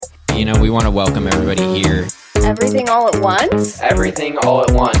we want to welcome everybody here. Everything all at once? Everything all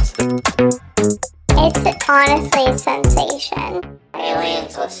at once. It's honestly a sensation.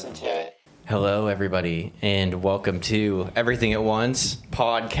 Aliens listen to it. Hello, everybody, and welcome to Everything at Once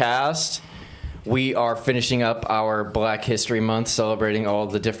podcast. We are finishing up our Black History Month, celebrating all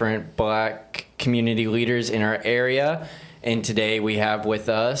the different Black community leaders in our area. And today we have with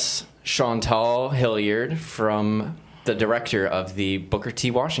us Shantel Hilliard, from the director of the Booker T.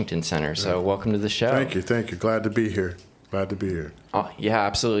 Washington Center. So welcome to the show. Thank you. Glad to be here. Yeah,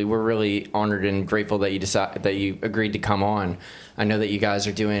 absolutely. We're really honored and grateful that you agreed to come on. I know that you guys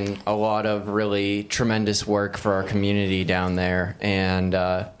are doing a lot of really tremendous work for our community down there, and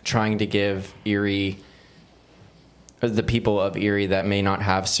trying to give the people of Erie that may not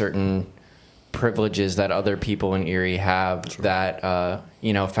have certain privileges that other people in Erie have, that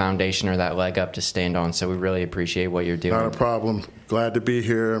foundation or that leg up to stand on. So we really appreciate what you're doing. Not a problem. Glad to be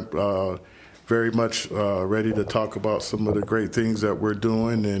here. Very much ready to talk about some of the great things that we're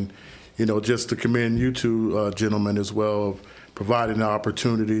doing, and just to commend you two gentlemen as well, of providing the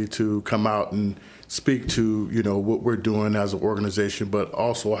opportunity to come out and speak to what we're doing as an organization, but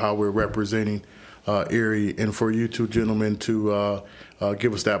also how we're representing Erie. And for you two gentlemen to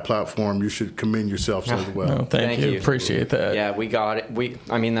give us that platform, you should commend yourselves as well. No, thank you. Appreciate that. Yeah, we got it.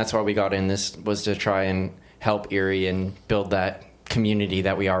 That's why we got in this, was to try and help Erie and build that community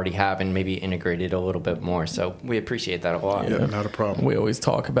that we already have and maybe integrate it a little bit more. So we appreciate that a lot. Yeah, not a problem. We always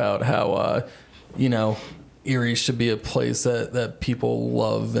talk about how, Erie should be a place that people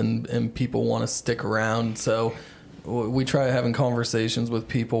love and people want to stick around. So we try having conversations with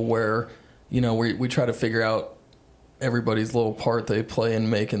people where, we try to figure out everybody's little part they play in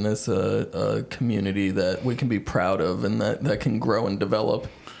making this a community that we can be proud of and that can grow and develop.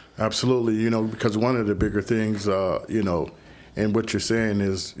 Absolutely. Because one of the bigger things, and what you're saying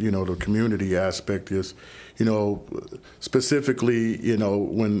is, the community aspect is, specifically,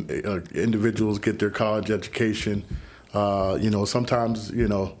 when individuals get their college education, sometimes,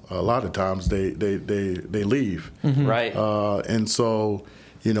 a lot of times they leave. Mm-hmm. Right. And so,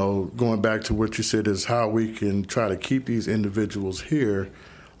 going back to what you said is how we can try to keep these individuals here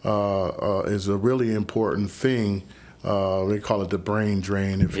is a really important thing. They call it the brain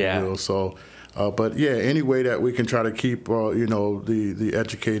drain, if you will. So, but yeah, any way that we can try to keep, the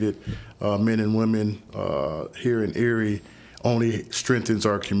educated men and women here in Erie only strengthens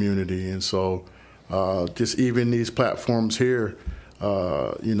our community. And so, just even these platforms here,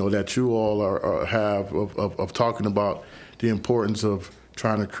 that you all have of talking about the importance of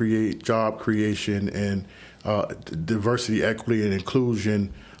trying to create job creation and diversity, equity, and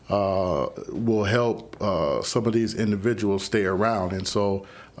inclusion will help some of these individuals stay around. And so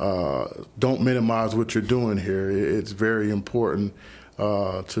don't minimize what you're doing here. It's very important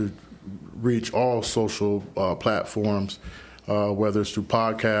to reach all social platforms, whether it's through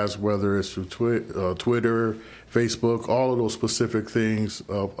podcasts, whether it's through Twitter, Facebook, all of those specific things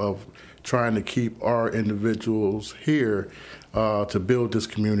of trying to keep our individuals here to build this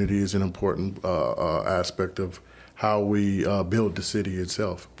community is an important aspect of how we build the city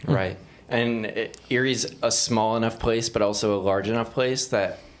itself. Right. And Erie's a small enough place, but also a large enough place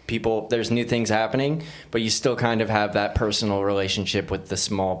that there's new things happening, but you still kind of have that personal relationship with the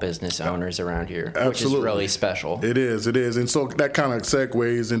small business owners around here, Absolutely. Which is really special. It is. And so that kind of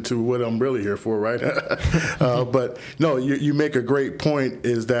segues into what I'm really here for, right? But no, you make a great point,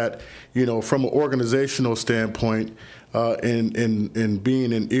 is that, from an organizational standpoint, in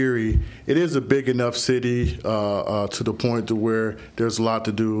being in Erie, it is a big enough city to the point to where there's a lot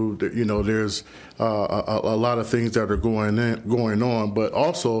to do. There's a lot of things that are going on, but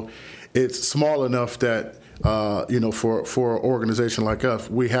also it's small enough that for an organization like us,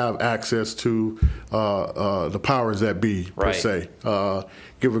 we have access to the powers that be, per se.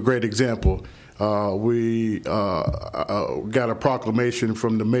 Give a great example. We got a proclamation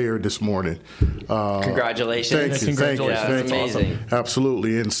from the mayor this morning. Congratulations. Thank you. Yeah, that's amazing.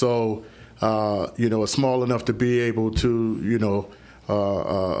 Absolutely. And so, it's small enough to be able to,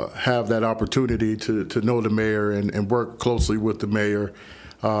 have that opportunity to know the mayor and work closely with the mayor.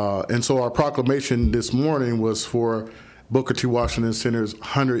 And so our proclamation this morning was for Booker T. Washington Center's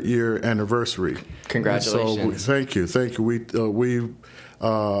 100-year anniversary. Congratulations. So thank you. We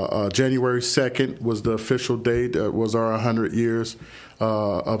January 2nd was the official date. That was our 100 years since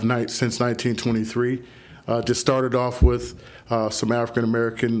 1923. Just started off with some African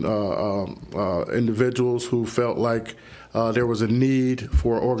American individuals who felt like there was a need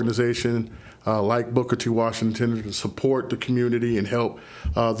for an organization like Booker T. Washington to support the community and help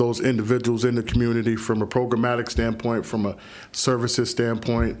those individuals in the community from a programmatic standpoint, from a services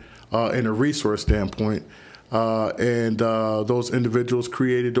standpoint, in a resource standpoint. And those individuals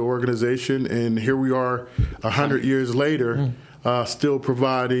created the organization, and here we are 100 years later, still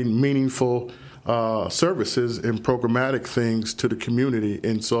providing meaningful services and programmatic things to the community.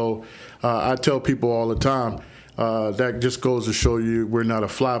 And so I tell people all the time, that just goes to show you we're not a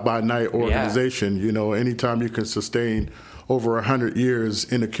fly-by-night organization. You know, anytime you can sustain over 100 years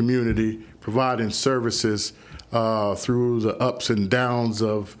in a community, providing services through the ups and downs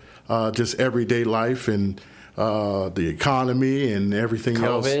of just everyday life and the economy and everything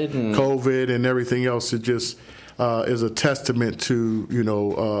else, COVID and everything else, it just is a testament to, you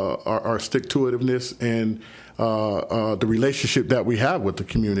know, our stick-to-itiveness and the relationship that we have with the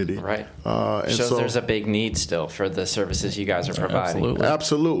community. Right. And Shows so there's a big need still for the services you guys are providing.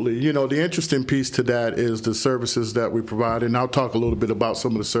 Absolutely. You know, the interesting piece to that is the services that we provide, and I'll talk a little bit about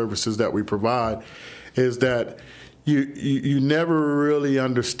some of the services that we provide, is that you never really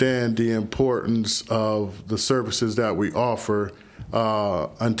understand the importance of the services that we offer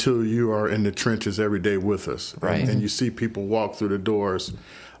until you are in the trenches every day with us. Right. And you see people walk through the doors,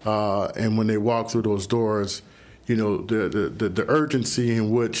 and when they walk through those doors, you know, the urgency in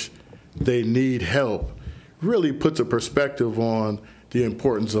which they need help really puts a perspective on the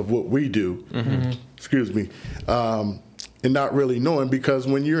importance of what we do. Excuse me. And not really knowing, because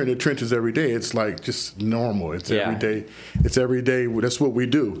when you're in the trenches every day, it's like just normal. It's every day. It's every day. That's what we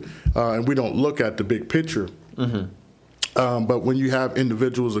do, and we don't look at the big picture. But when you have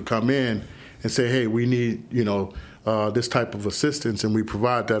individuals that come in and say, "Hey, we need, you know, this type of assistance," and we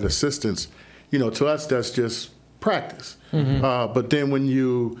provide that assistance, you know, to us that's just practice. But then when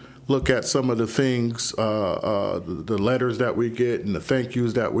you look at some of the things, the letters that we get and the thank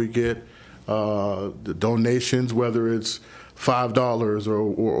yous that we get, the donations, whether it's $5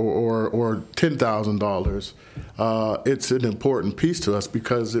 or $10,000, it's an important piece to us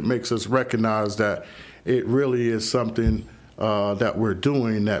because it makes us recognize that it really is something that we're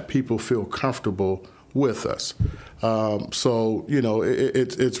doing that people feel comfortable with us. So, you know,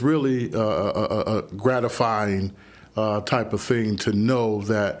 it's really a gratifying type of thing to know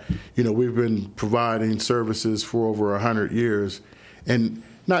that, you know, we've been providing services for over 100 years, and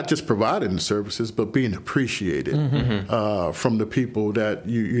not just providing the services, but being appreciated from the people that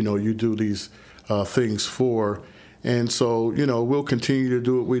you know you do these things for. And so, you know, we'll continue to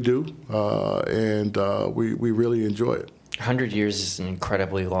do what we do, and we really enjoy it. 100 years is an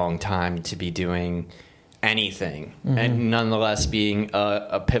incredibly long time to be doing anything, and nonetheless being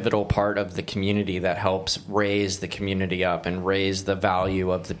a pivotal part of the community that helps raise the community up and raise the value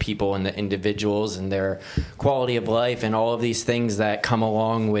of the people and the individuals and their quality of life and all of these things that come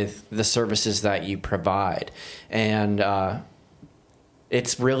along with the services that you provide. And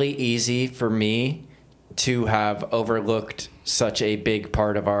it's really easy for me to have overlooked such a big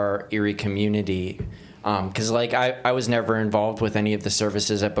part of our Erie community. Because, like, I was never involved with any of the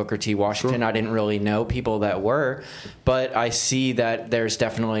services at Booker T. Washington. Sure. I didn't really know people that were. But I see that there's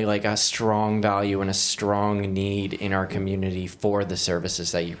definitely, like, a strong value and a strong need in our community for the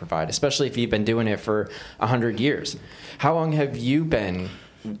services that you provide, especially if you've been doing it for 100 years. How long have you been?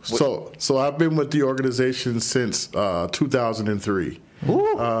 So I've been with the organization since 2003.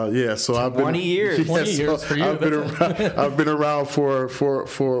 So I've been 20 years. Yeah, 20 years for you. I've been around for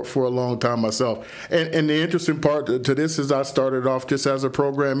a long time myself. And the interesting part to this is I started off just as a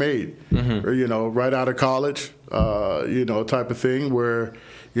program aide, you know, right out of college, you know, type of thing where,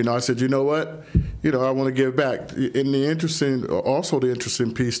 you know, I said, you know what, you know, I want to give back. And the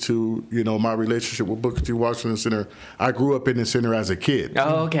interesting piece to, you know, my relationship with Booker T. Washington Center, I grew up in the center as a kid.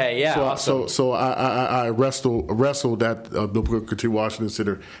 Oh, okay, yeah. So I wrestled at the Booker T. Washington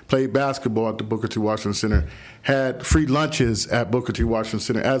Center, played basketball at the Booker T. Washington Center, had free lunches at Booker T. Washington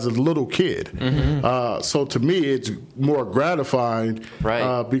Center as a little kid. So to me, it's more gratifying,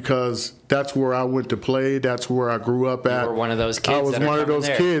 right? Because that's where I went to play. That's where I grew up at. You were one of those kids. I was one of those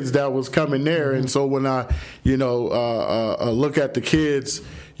kids that was coming there, and so when I, you know, look at the kids,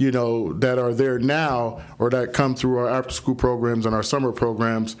 you know, that are there now or that come through our after-school programs and our summer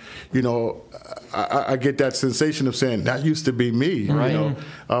programs, you know, I get that sensation of saying that used to be me, right. You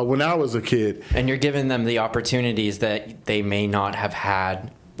know, when I was a kid. And you're giving them the opportunities that they may not have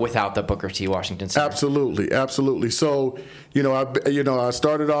had without the Booker T. Washington Center. Absolutely. So, you know, I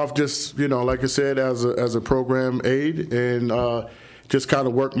started off just, you know, like I said, as a program aide, and just kind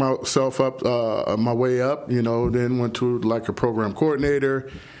of worked myself up, my way up, you know, then went to like a program coordinator,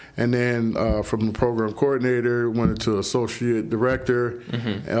 and then from the program coordinator went into associate director,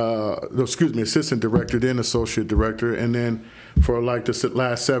 assistant director, then associate director, and then for like the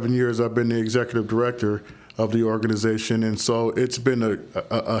last 7 years I've been the executive director of the organization, and so it's been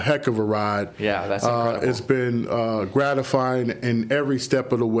a heck of a ride. Yeah, that's incredible. It's been gratifying in every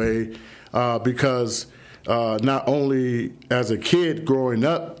step of the way because not only as a kid growing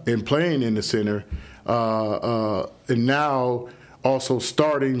up and playing in the center, and now also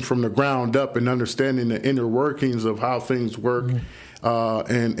starting from the ground up and understanding the inner workings of how things work,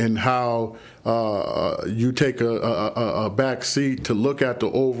 and how you take a back seat to look at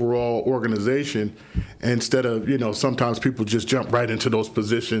the overall organization instead of, sometimes people just jump right into those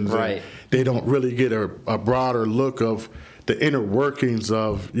positions. Right. And they don't really get a broader look of the inner workings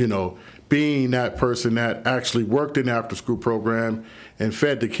of, being that person that actually worked in the after-school program and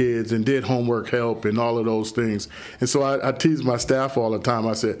fed the kids and did homework help and all of those things. And so I tease my staff all the time.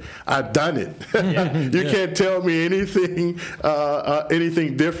 I said, I've done it. You can't tell me anything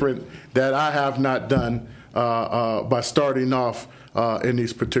different that I have not done by starting off in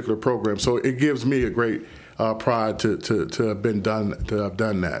these particular programs. So it gives me a great pride to have done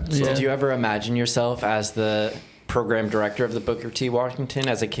that. So So. did you ever imagine yourself as the program director of the Booker T. Washington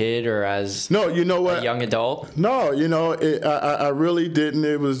as a kid or as No, you know what? a young adult? No, I really didn't.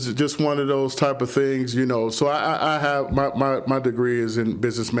 It was just one of those type of things, So I have my degree is in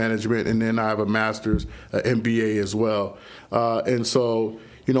business management, and then I have a master's, MBA as well. And so,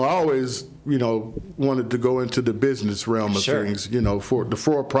 I always, wanted to go into the business realm of Sure. things, for the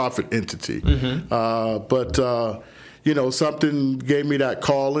for-profit entity. Mm-hmm. But something gave me that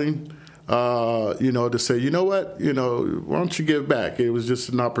calling. To say, why don't you give back? It was just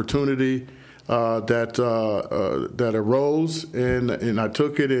an opportunity that arose, and I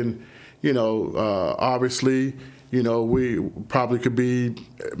took it, and obviously, we probably could be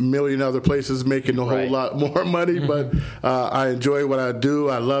a million other places making a whole Right. lot more money, but I enjoy what I do.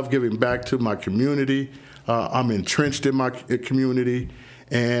 I love giving back to my community. I'm entrenched in my community,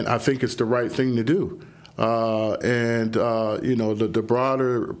 and I think it's the right thing to do. The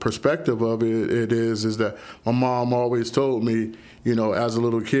broader perspective of it is that my mom always told me, as a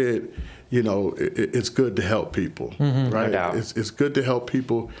little kid, it's good to help people, right? No doubt. It's good to help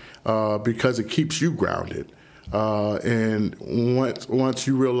people because it keeps you grounded. And once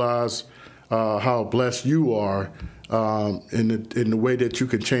you realize how blessed you are in the way that you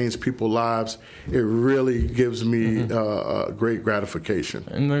can change people's lives, it really gives me great gratification.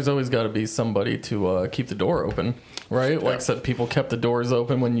 And there's always got to be somebody to keep the door open, right? Like I said, people kept the doors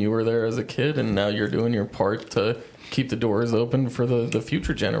open when you were there as a kid, and now you're doing your part to keep the doors open for the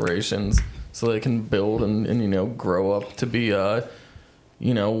future generations so they can build and grow up to be,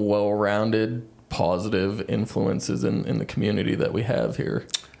 well-rounded, positive influences in the community that we have here.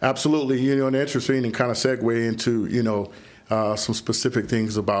 Absolutely, and interesting, and kind of segue into some specific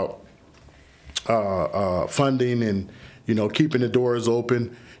things about funding and keeping the doors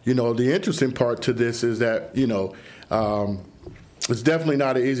open. The interesting part to this is that it's definitely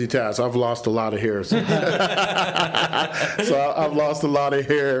not an easy task. I've lost a lot of hair, so I've lost a lot of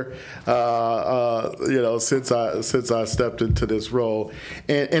hair, since I stepped into this role,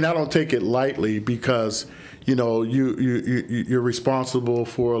 and I don't take it lightly because. You're responsible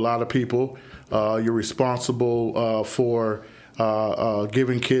for a lot of people. You're responsible for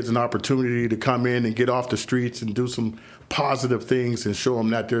giving kids an opportunity to come in and get off the streets and do some positive things and show them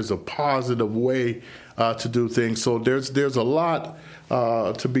that there's a positive way to do things. So there's a lot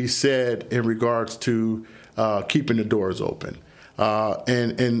to be said in regards to keeping the doors open.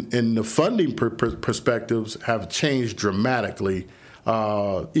 And the funding perspectives have changed dramatically,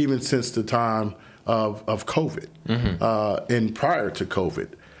 even since the time of COVID, and prior to COVID.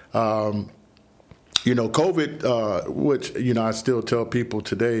 COVID, which, I still tell people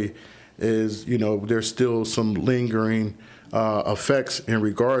today is, there's still some lingering effects in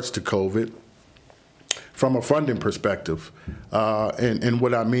regards to COVID from a funding perspective. And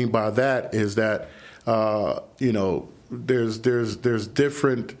what I mean by that is that, there's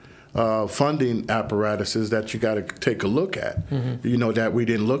different funding apparatuses that you got to take a look at, that we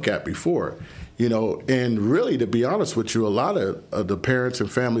didn't look at before. And really, to be honest with you, a lot of the parents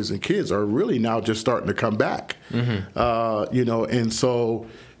and families and kids are really now just starting to come back. And so,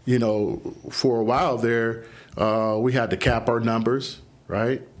 for a while there, we had to cap our numbers,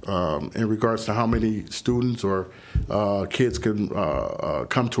 right, in regards to how many students or kids can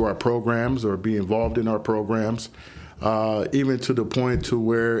come to our programs or be involved in our programs, even to the point to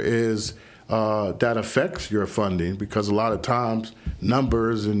where that affects your funding, because a lot of times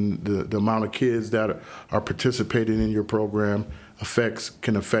numbers and the amount of kids that are participating in your program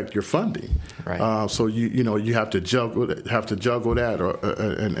can affect your funding. Right. So you have to juggle that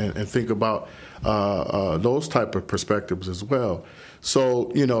and think about those type of perspectives as well.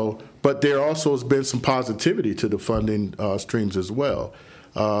 So but there also has been some positivity to the funding streams as well,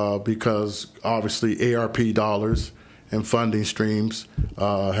 because obviously ARP dollars and funding streams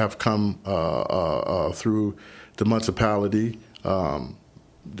have come through the municipality.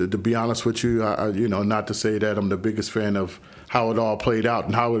 To be honest with you, not to say that I'm the biggest fan of how it all played out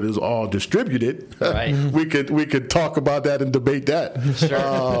and how it is all distributed. Right. we could talk about that and debate that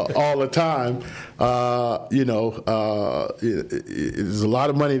all the time. There's a lot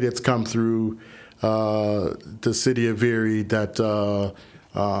of money that's come through the city of Erie that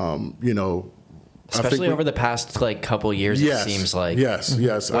Especially over the past couple years, yes, it seems like. Yes.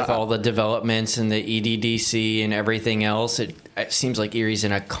 With all the developments and the EDDC and everything else, it seems like Erie's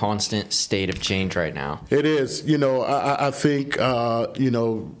in a constant state of change right now. It is. I think,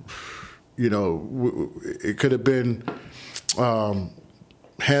 it could have been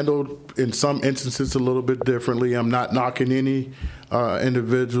handled in some instances a little bit differently. I'm not knocking any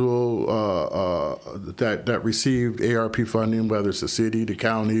individual that received ARP funding, whether it's the city, the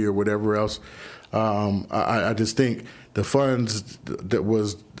county, or whatever else. I just think the funds that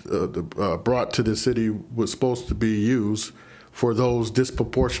was brought to the city was supposed to be used for those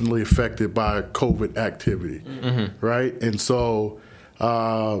disproportionately affected by COVID activity, right? And so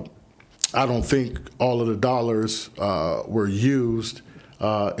I don't think all of the dollars were used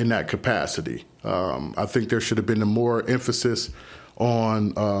in that capacity. I think there should have been more emphasis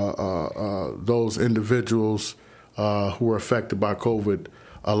on those individuals who were affected by COVID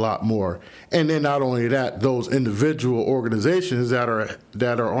a lot more. And then not only that, those individual organizations that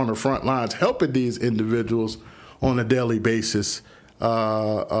are on the front lines helping these individuals on a daily basis.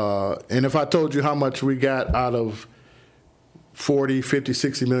 And if I told you how much we got out of $40, $50,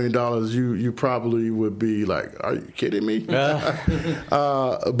 $60 million, you probably would be like, "Are you kidding me?" But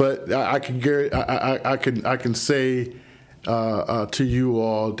I can say to you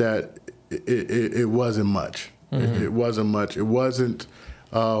all that it wasn't much. It wasn't much. It wasn't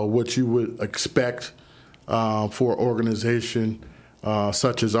what you would expect for an organization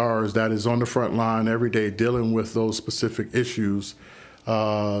such as ours that is on the front line every day dealing with those specific issues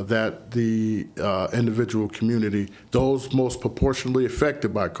that the individual community, those most proportionally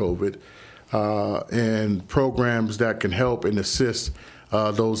affected by COVID, and programs that can help and assist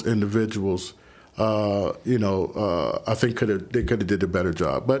those individuals. I think they could have did a better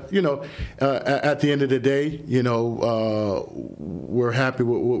job. But at the end of the day, we're happy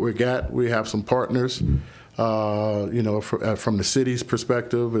with what we got. We have some partners, from the city's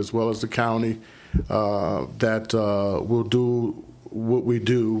perspective as well as the county, that will do what we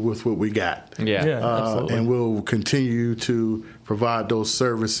do with what we got. Absolutely. And we'll continue to provide those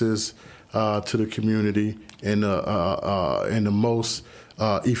services to the community in the most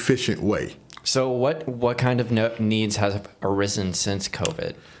efficient way. So what kind of needs have arisen since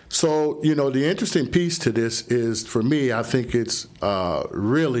COVID? So, the interesting piece to this is, for me, I think it's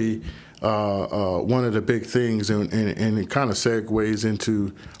really one of the big things, and it kind of segues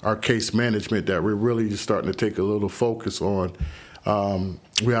into our case management that we're really starting to take a little focus on.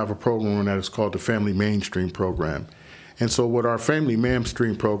 We have a program that is called the Family Mainstream Program. And so what our Family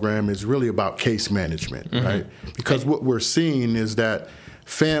Mainstream Program is really about case management, right? Because what we're seeing is that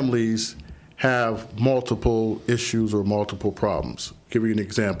families have multiple issues or multiple problems. Give you an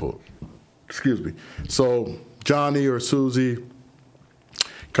example. Excuse me. So Johnny or Susie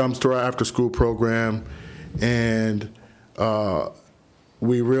comes to our after-school program, and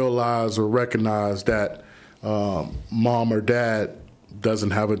we realize or recognize that mom or dad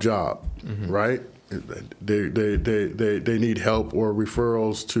doesn't have a job, right? They need help or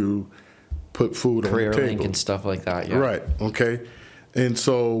referrals to put food on the table. CareerLink and stuff like that, yeah. Right, okay. And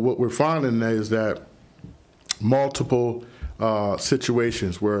so what we're finding is that multiple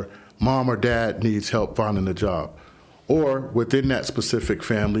situations where mom or dad needs help finding a job, or within that specific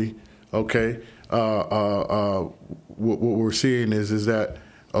family, okay, what we're seeing is that,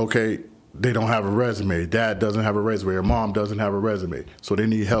 okay, they don't have a resume. Dad doesn't have a resume, or mom doesn't have a resume, so they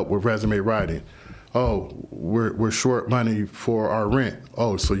need help with resume writing. Oh, we're short money for our rent.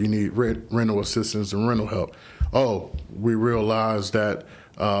 Oh, so you need rental assistance and rental help. Oh, we realize that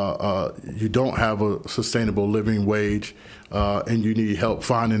you don't have a sustainable living wage, and you need help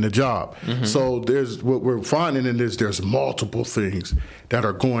finding a job. So there's what we're finding in this. There's multiple things that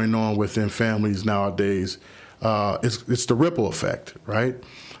are going on within families nowadays. It's the ripple effect, right?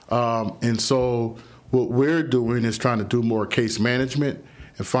 And so what we're doing is trying to do more case management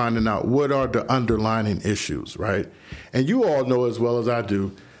and finding out what are the underlying issues, right? And you all know as well as I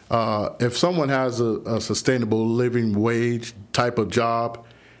do, if someone has a sustainable living wage type of job,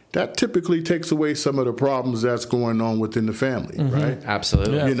 that typically takes away some of the problems that's going on within the family, right?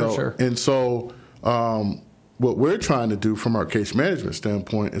 Absolutely. Yeah, You know, for sure. and so what we're trying to do from our case management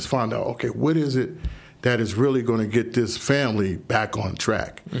standpoint is find out, okay, what is it that is really going to get this family back on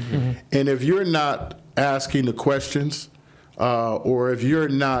track? And if you're not asking the questions, or if you're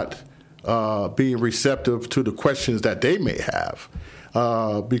not being receptive to the questions that they may have,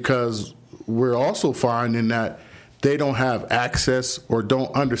 because we're also finding that they don't have access or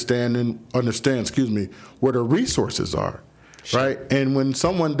don't understand, where the resources are, right? And when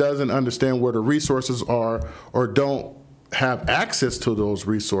someone doesn't understand where the resources are or don't have access to those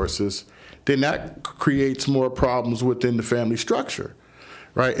resources, then that creates more problems within the family structure,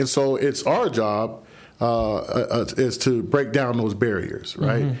 right? And so it's our job is to break down those barriers,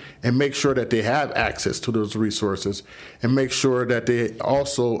 right? And make sure that they have access to those resources, and make sure that they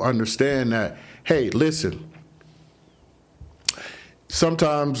also understand that, hey, listen,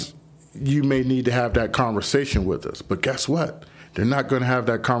 sometimes you may need to have that conversation with us, but guess what? They're not going to have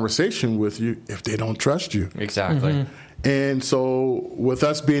that conversation with you if they don't trust you. Exactly. And so with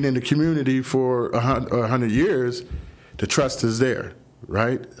us being in the community for 100 years, the trust is there,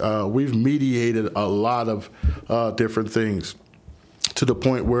 right? We've mediated a lot of different things to the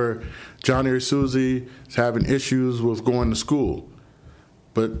point where Johnny or Susie is having issues with going to school,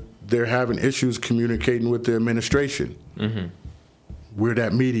 but they're having issues communicating with the administration. We're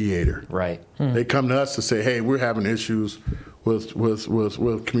that mediator. Right. They come to us to say, hey, we're having issues with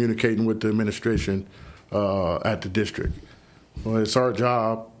communicating with the administration at the district. Well, it's our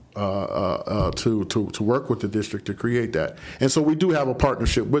job to work with the district to create that. And so we do have a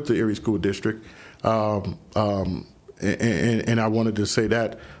partnership with the Erie School District, and I wanted to say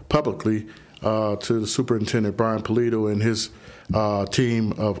that publicly to the Superintendent Brian Polito and his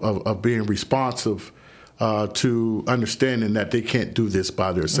team of being responsive to understanding that they can't do this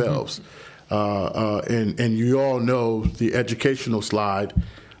by themselves. And you all know the educational slide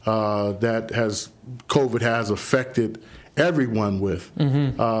that COVID has affected everyone with.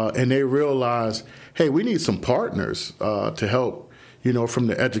 And they realize, hey, we need some partners to help, from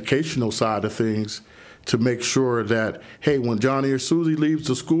the educational side of things, to make sure that, hey, when Johnny or Susie leaves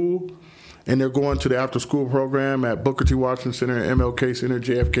the school and they're going to the after-school program at Booker T. Washington Center, MLK Center,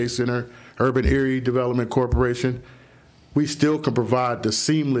 JFK Center, Urban Erie Development Corporation, we still can provide the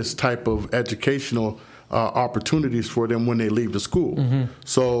seamless type of educational opportunities for them when they leave the school.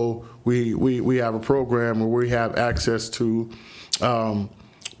 So we have a program where we have access to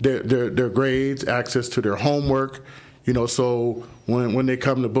their grades, access to their homework. So when they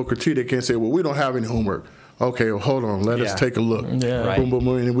come to Booker T, they can't say, well, we don't have any homework. Okay, well, hold on. Let us take a look. Right. Boom, boom,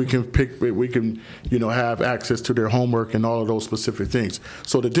 boom, and we can have access to their homework and all of those specific things.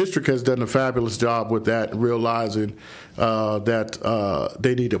 So the district has done a fabulous job with that, realizing that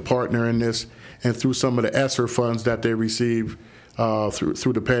they need a partner in this. And through some of the ESSER funds that they receive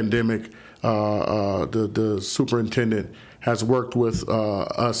through the pandemic, the superintendent has worked with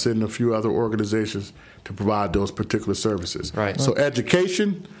us and a few other organizations to provide those particular services. Right. So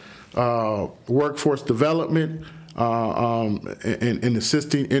education, workforce development, and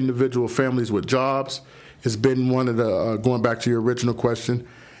assisting individual families with jobs has been one of the, going back to your original question,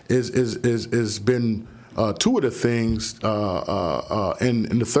 is been two of the things,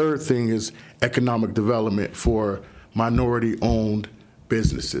 and the third thing is economic development for minority-owned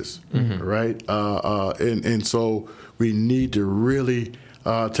businesses, right? And so we need to really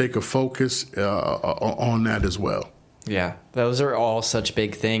take a focus on that as well. Yeah, those are all such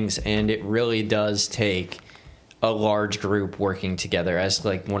big things, and it really does take a large group working together. As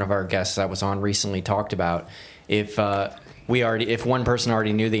like one of our guests that was on recently talked about, if one person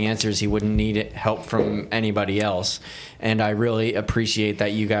already knew the answers, he wouldn't need help from anybody else. And I really appreciate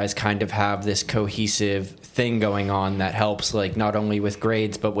that you guys kind of have this cohesive thing going on that helps, like not only with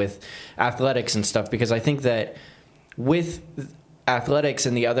grades but with athletics and stuff. Because I think that with athletics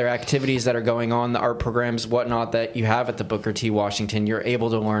and the other activities that are going on, the art programs, whatnot, that you have at the Booker T. Washington, you're able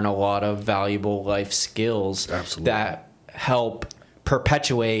to learn a lot of valuable life skills that help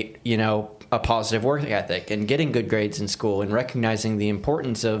perpetuate, a positive work ethic and getting good grades in school and recognizing the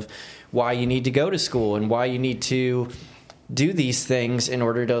importance of why you need to go to school and why you need to do these things in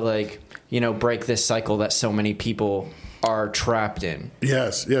order to break this cycle that so many people are trapped in.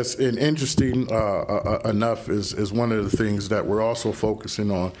 Yes. And interesting enough is one of the things that we're also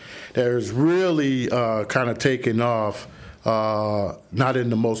focusing on that is really kind of taking off, not in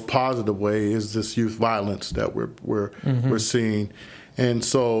the most positive way, is this youth violence that we're seeing. And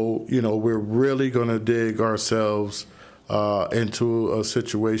so, we're really going to dig ourselves into a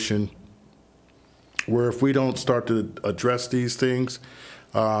situation where if we don't start to address these things,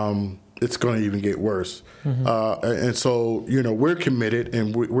 it's going to even get worse. And so, we're committed,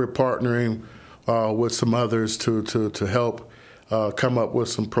 and we're partnering with some others to help come up with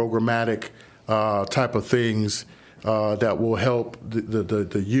some programmatic type of things that will help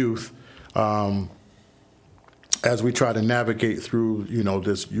the youth as we try to navigate through,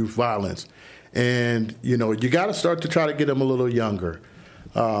 this youth violence. And, you got to start to try to get them a little younger.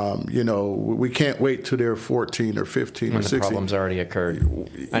 We can't wait till they're 14 or 15 or 16. When the problem's already occurred.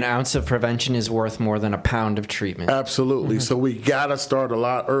 An ounce of prevention is worth more than a pound of treatment. Absolutely. So we got to start a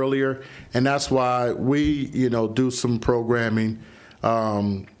lot earlier, and that's why we, do some programming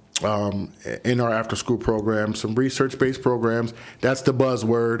in our after-school program, some research-based programs. That's the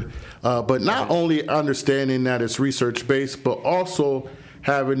buzzword. But not only understanding that it's research-based, but also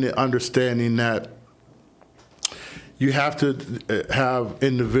having the understanding that you have to have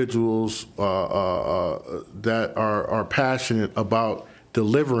individuals that are passionate about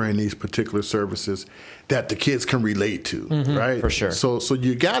delivering these particular services that the kids can relate to, right? For sure. So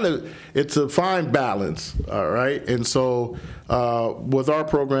you gotta. It's a fine balance, all right. And so with our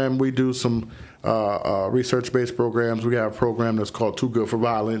program, we do some research-based programs. We have a program that's called Too Good for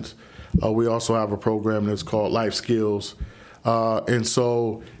Violence. We also have a program that's called Life Skills. And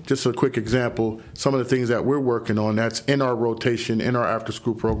so just a quick example, some of the things that we're working on that's in our rotation, in our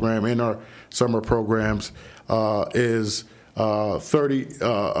after-school program, in our summer programs, is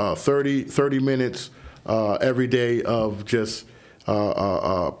 30 minutes every day of just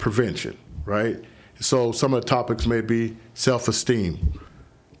prevention, right? So some of the topics may be self-esteem,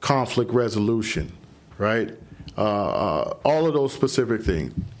 conflict resolution, right? All of those specific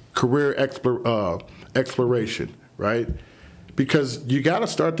things, career exploration, right? Because you got to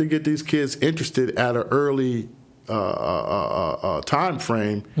start to get these kids interested at an early time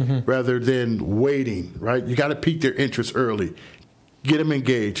frame rather than waiting, right? You got to pique their interest early, get them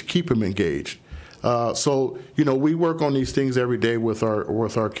engaged, keep them engaged. So we work on these things every day with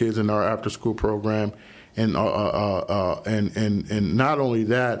our kids in our after school program, and not only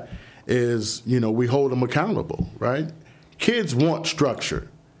that is we hold them accountable, right? Kids want structure,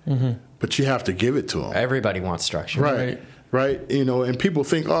 but you have to give it to them. Everybody wants structure, Right, and people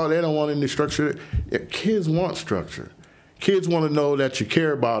think, oh, they don't want any structure. Yeah, kids want structure. Kids want to know that you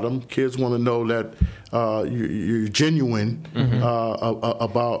care about them. Kids want to know that you're genuine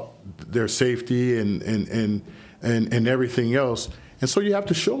about their safety and everything else. And so you have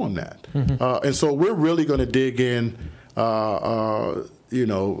to show them that. And so we're really going to dig in,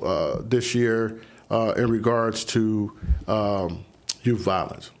 this year in regards to youth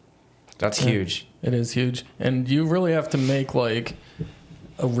violence. That's huge. It is huge. And you really have to make like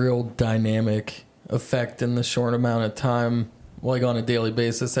a real dynamic effect in the short amount of time, like on a daily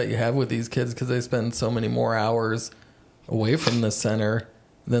basis that you have with these kids, because they spend so many more hours away from the center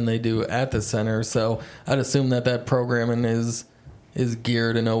than they do at the center. So I'd assume that programming is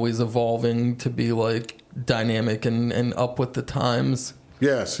geared and always evolving to be like dynamic and up with the times.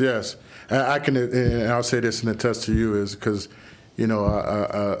 Yes. I can, and I'll say this and attest to you, is because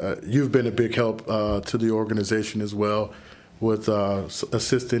you've been a big help to the organization as well with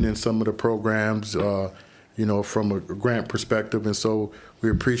assisting in some of the programs, from a grant perspective. And so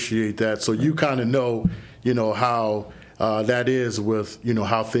we appreciate that. So you kind of know, how that is with,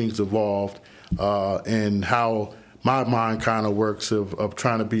 how things evolved and how my mind kind of works of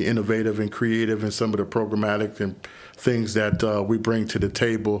trying to be innovative and creative in some of the programmatic and things that we bring to the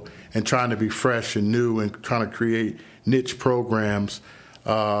table, and trying to be fresh and new and trying to create niche programs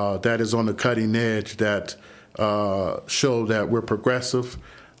that is on the cutting edge that show that we're progressive.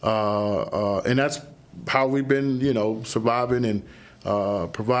 And that's how we've been, surviving and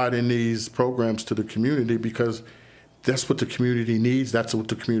providing these programs to the community, because that's what the community needs. That's what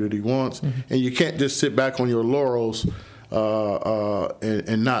the community wants. And you can't just sit back on your laurels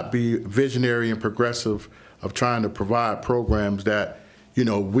and not be visionary and progressive of trying to provide programs that,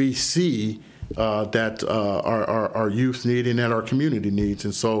 we see that our youth need and that our community needs.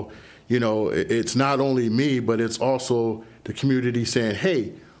 And so, it's not only me, but it's also the community saying,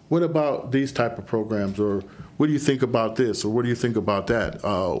 hey, what about these type of programs? Or what do you think about this? Or what do you think about that?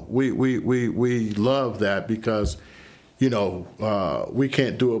 We love that because, we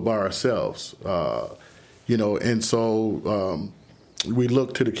can't do it by ourselves. And so we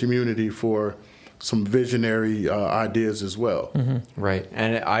look to the community for some visionary ideas as well. Right.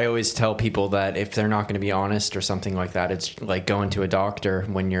 And I always tell people that if they're not going to be honest or something like that, it's like going to a doctor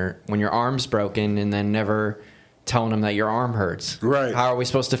when your arm's broken and then never telling them that your arm hurts. Right. How are we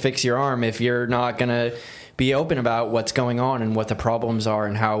supposed to fix your arm if you're not going to be open about what's going on and what the problems are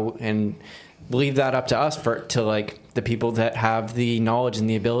and leave that up to us to like the people that have the knowledge and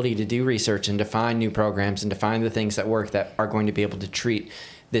the ability to do research and to find new programs and to find the things that work that are going to be able to treat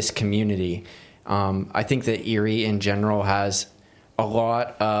this community. I think that Erie in general has a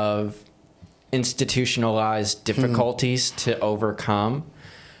lot of institutionalized difficulties to overcome,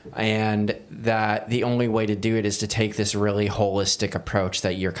 and that the only way to do it is to take this really holistic approach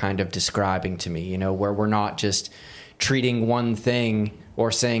that you're kind of describing to me, where we're not just treating one thing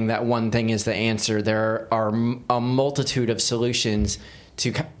or saying that one thing is the answer. There are a multitude of solutions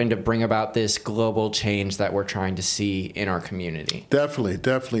to kind of bring about this global change that we're trying to see in our community. Definitely.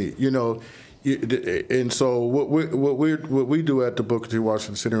 And so what we do at the Booker T.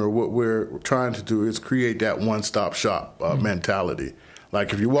 Washington Center, or what we're trying to do, is create that one-stop shop mentality.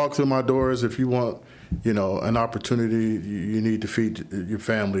 Like, if you walk through my doors, if you want, an opportunity, you need to feed your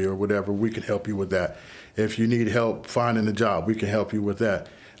family or whatever, we can help you with that. If you need help finding a job, we can help you with that.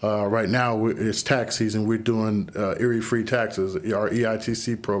 Right now, it's tax season. We're doing Erie Free Taxes, our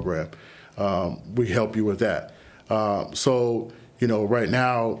EITC program. We help you with that. So, right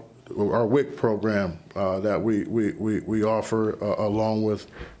now, our WIC program that we offer, along with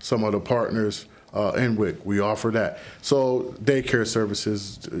some other partners in WIC, we offer that. So daycare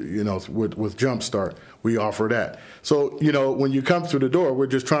services, with Jumpstart, we offer that. So, when you come through the door, we're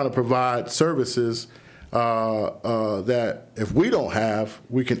just trying to provide services that if we don't have,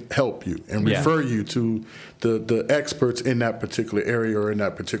 we can help you and refer you to the experts in that particular area or in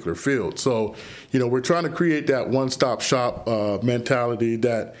that particular field. So, we're trying to create that one-stop shop mentality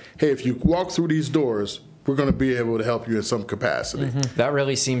that, hey, if you walk through these doors, we're going to be able to help you in some capacity. Mm-hmm. That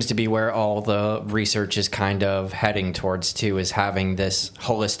really seems to be where all the research is kind of heading towards, too, is having this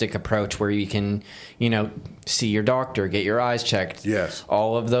holistic approach where you can, see your doctor, get your eyes checked. Yes.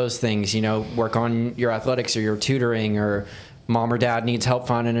 All of those things, work on your athletics or your tutoring, or mom or dad needs help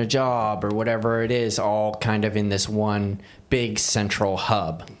finding a job, or whatever it is, all kind of in this one big central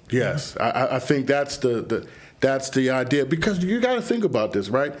hub. Yes. I think that's the idea, because you got to think about this,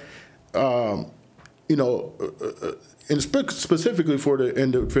 right? And specifically for the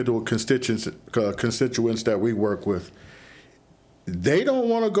individual constituents that we work with, they don't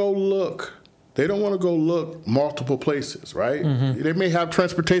want to go look. They don't want to go look multiple places, right? Mm-hmm. They may have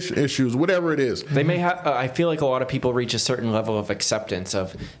transportation issues, whatever it is. They may have. I feel like a lot of people reach a certain level of acceptance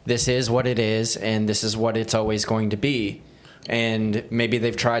of this is what it is, and this is what it's always going to be. And maybe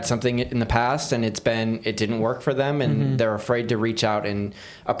they've tried something in the past and it didn't work for them, and they're afraid to reach out and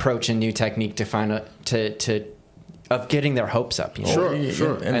approach a new technique to find of getting their hopes up. Sure.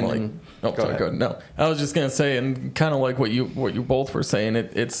 And go ahead. No, I was just gonna say, and kind of like what you both were saying,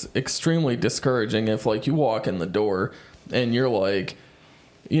 it's extremely discouraging if you walk in the door and you're like,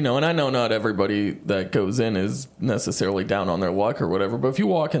 and I know not everybody that goes in is necessarily down on their luck or whatever, but if you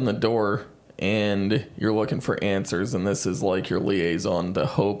walk in the door and you're looking for answers, and this is like your liaison to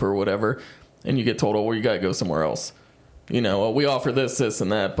hope or whatever, and you get told, oh, well, you got to go somewhere else. Well, we offer this,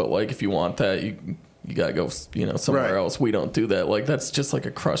 and that, but if you want that, you got to go, somewhere else. We don't do that. That's just a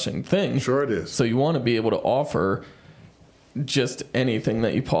crushing thing. Sure it is. So you want to be able to offer just anything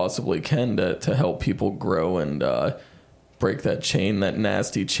that you possibly can to help people grow and break that chain, that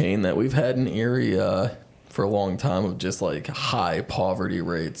nasty chain that we've had in Erie for a long time of just high poverty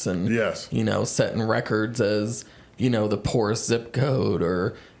rates and, setting records as, the poorest zip code, or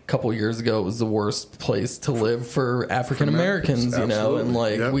a couple years ago it was the worst place to live for African Americans,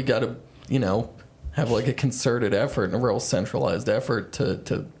 and we got to, have a concerted effort and a real centralized effort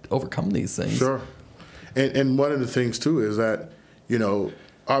to overcome these things. Sure. And one of the things too is that,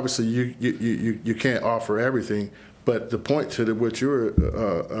 obviously you can't offer everything, but the point to what you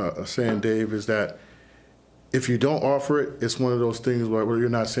were saying, Dave, is that if you don't offer it, it's one of those things where you're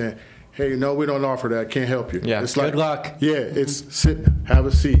not saying, hey, no, we don't offer that, can't help you. Yeah, it's good luck. Yeah, it's sit, have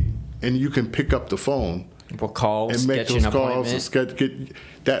a seat, and you can pick up the phone. We'll call and make those calls and get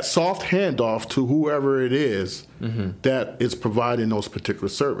that soft handoff to whoever it is that is providing those particular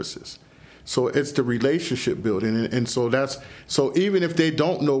services. So it's the relationship building, and so even if they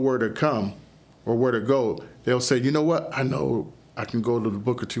don't know where to come or where to go, they'll say, you know what, I know I can go to the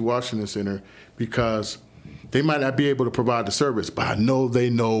Booker T. Washington Center because they might not be able to provide the service, but I know they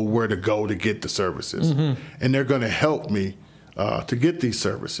know where to go to get the services, and they're going to help me to get these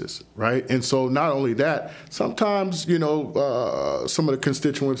services, right? And so not only that, sometimes, some of the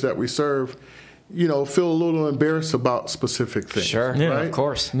constituents that we serve, feel a little embarrassed about specific things. Sure, right? Yeah, of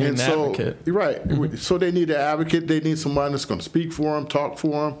course. Need an advocate. Right. So they need an advocate. They need someone that's going to speak for them, talk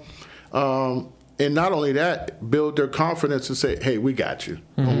for them. and not only that, build their confidence and say, hey, we got you.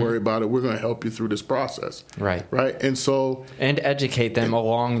 Don't worry about it. We're going to help you through this process. Right. Right. And so. And educate them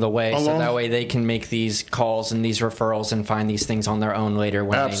along the way, so that way they can make these calls and these referrals and find these things on their own later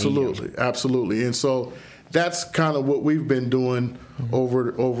when they need them. Absolutely. And so that's kind of what we've been doing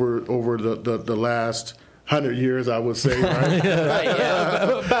over the last 100 years, I would say, right?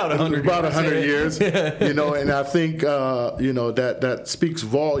 About 100 about 100 years. You know, and I think you know, that speaks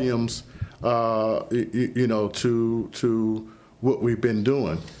volumes you know, to what we've been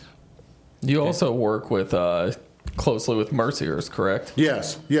doing. You also work with closely with Merciers, correct?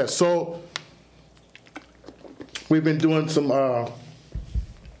 Yes. So we've been doing some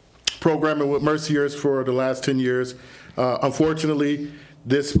programming with Merciers for the last 10 years. Unfortunately,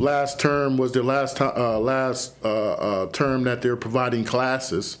 this last term was the last term that they're providing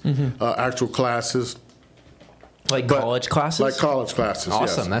classes, actual classes. Like college classes? Like college classes,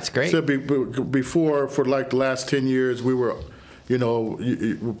 Awesome, yes. that's great. So before, for like the last 10 years, we were, you know,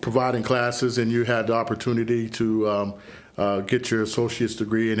 providing classes, and you had the opportunity to get your associate's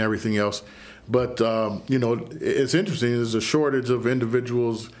degree and everything else. But, you know, it's interesting. There's a shortage of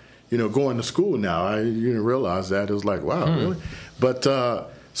individuals, you know, going to school now. I didn't realize that. It was like, wow, really? But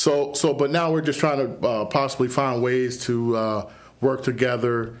but now we're just trying to possibly find ways to work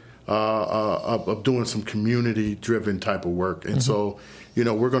together of doing some community-driven type of work. And so, you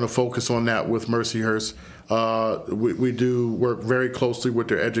know, we're going to focus on that with Mercyhurst. We do work very closely with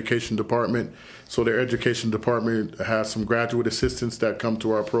their education department. So their education department has some graduate assistants that come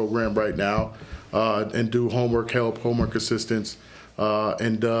to our program right now and do homework help, homework assistance,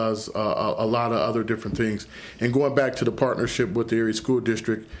 and does a lot of other different things. And going back to the partnership with the Erie School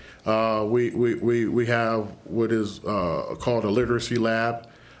District, we have what is called a literacy lab,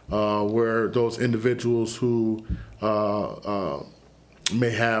 where those individuals who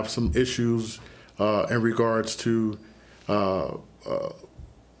may have some issues in regards to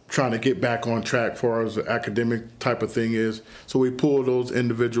trying to get back on track as far as the academic type of thing is. So we pull those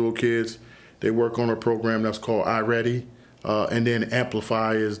individual kids. They work on a program that's called iReady. And then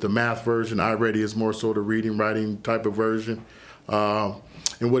Amplify is the math version. iReady is more so the reading, writing type of version.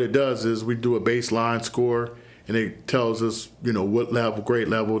 And what it does is we do a baseline score, and it tells us, you know, what level, grade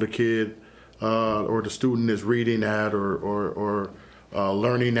level the kid or the student is reading at or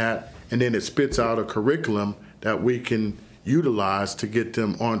learning at. And then it spits out a curriculum that we can utilize to get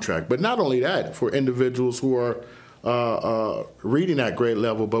them on track. But not only that, for individuals who are reading at grade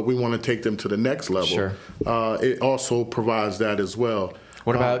level, but we want to take them to the next level. Sure. It also provides that as well.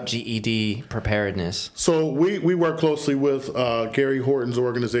 What about GED preparedness? So we work closely with Gary Horton's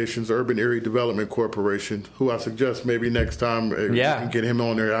organizations, Urban Erie Development Corporation, who I suggest maybe next time we can get him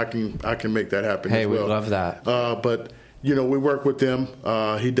on there. I can make that happen as well. Hey, we love that. But, you know, we work with them.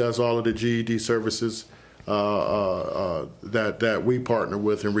 He does all of the GED services that we partner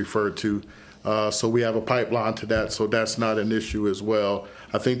with and refer to. So we have a pipeline to that, so that's not an issue as well.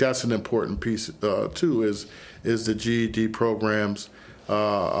 I think that's an important piece too, is the GED programs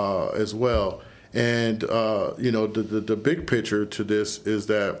as well. And you know, the big picture to this is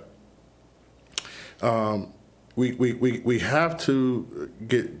that we have to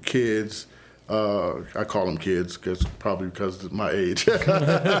get kids. I call them kids probably because of my age.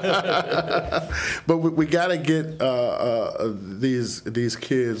 But we got to get these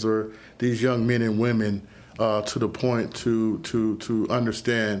kids or these young men and women to the point to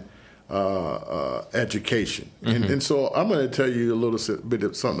understand education. And so I'm going to tell you a little bit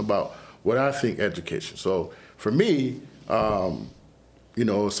of something about what I think education. So for me, you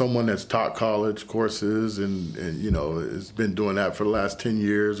know, someone that's taught college courses and you know, has been doing that for the last 10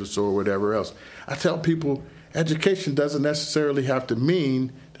 years or so or whatever else, I tell people education doesn't necessarily have to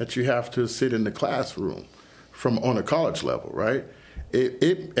mean that you have to sit in the classroom on a college level, right?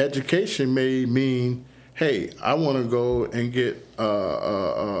 Education may mean, hey, I want to go and get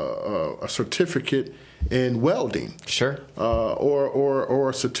a certificate in welding. Sure. Or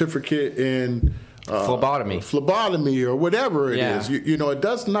a certificate in phlebotomy or whatever it is. You know, it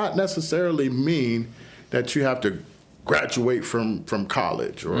does not necessarily mean that you have to graduate from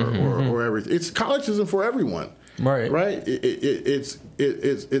college or everything. College isn't for everyone. Right. It's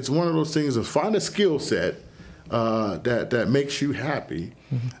one of those things of find a skill set that makes you happy,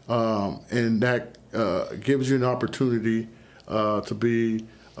 and that gives you an opportunity to be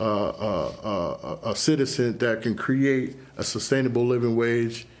a citizen that can create a sustainable living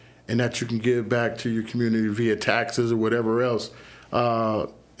wage, and that you can give back to your community via taxes or whatever else,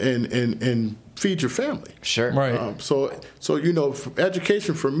 and feed your family. Sure. Right. So you know,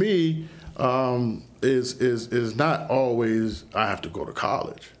 education for me is not always I have to go to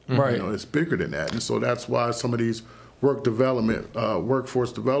college. Right. You know, it's bigger than that, and so that's why some of these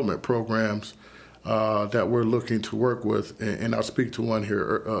workforce development programs that we're looking to work with, and I'll speak to one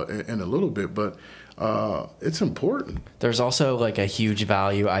here in a little bit, but it's important. There's also like a huge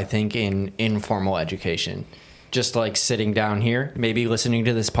value, I think, in informal education. Just like sitting down here, maybe listening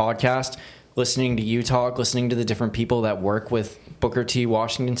to this podcast, listening to you talk, listening to the different people that work with Booker T.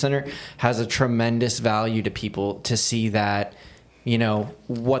 Washington Center has a tremendous value to people to see that, you know,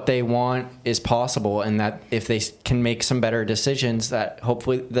 what they want is possible, and that if they can make some better decisions that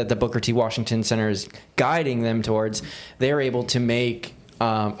hopefully that the Booker T. Washington Center is guiding them towards, they're able to make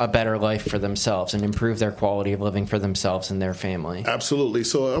a better life for themselves and improve their quality of living for themselves and their family. Absolutely.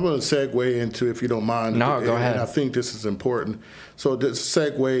 So I'm going to segue into, if you don't mind. No, go ahead. And I think this is important. So this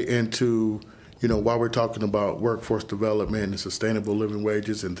segue into, you know, while we're talking about workforce development and sustainable living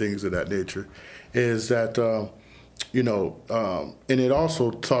wages and things of that nature, is that, you know, and it also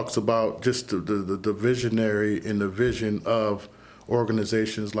talks about just the visionary and the vision of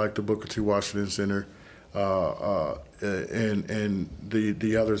organizations like the Booker T. Washington Center, and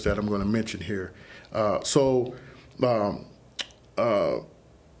the others that I'm going to mention here. The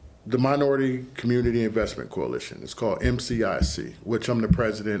Minority Community Investment Coalition, it's called MCIC, which I'm the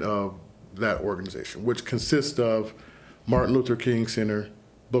president of that organization, which consists of Martin Luther King Center,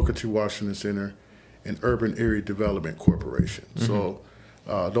 Booker T. Washington Center, and Urban Area Development Corporation. Mm-hmm. So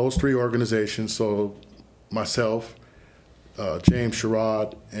those three organizations, so myself, James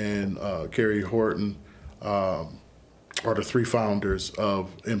Sherrod, and Gary Horton, are the three founders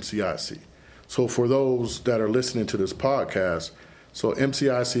of MCIC. So for those that are listening to this podcast, so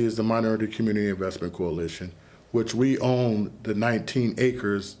MCIC is the Minority Community Investment Coalition, which we own the 19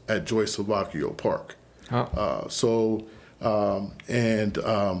 acres at Joyce Savacchio Park. Oh.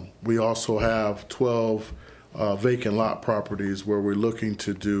 We also have 12 vacant lot properties where we're looking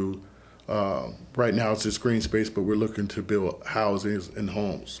to do, right now it's just green space, but we're looking to build houses and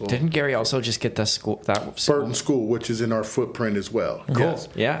homes. So didn't Gary also just get that school? Burton School, which is in our footprint as well. Cool. Yes.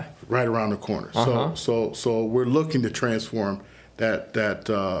 Yeah. Right around the corner. Uh-huh. So we're looking to transform that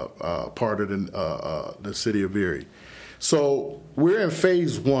part of the city of Erie. So we're in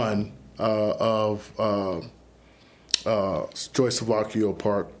phase one of Joyce Savacchio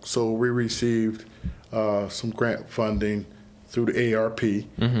Park. So we received some grant funding through the ARP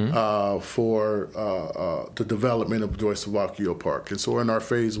for the development of Joyce Savacchio Park. And so in our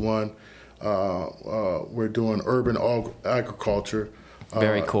phase one, we're doing urban agriculture.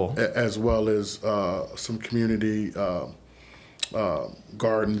 Very cool. As well as some community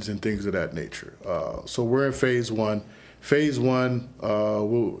gardens and things of that nature. So we're in phase one. Phase one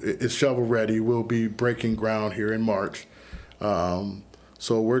is shovel ready. We'll be breaking ground here in March.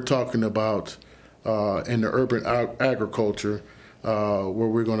 So we're talking about in the urban agriculture where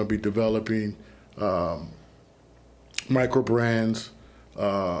we're going to be developing micro brands,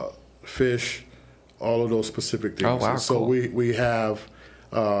 fish, all of those specific things. Oh, wow, so cool. we have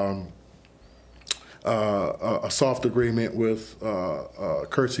a soft agreement with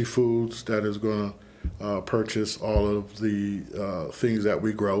Kersey Foods that is going to purchase all of the things that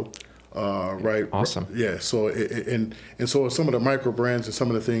we grow. Right. Awesome. Yeah. So and so some of the micro brands and some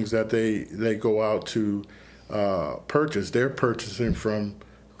of the things that they go out to purchase, they're purchasing from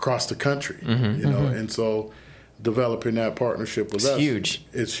across the country. You know, and so developing that partnership with us, huge.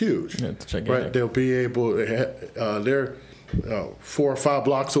 It's huge. Yeah, it's gigantic. Right. They'll be able. They're 4 or 5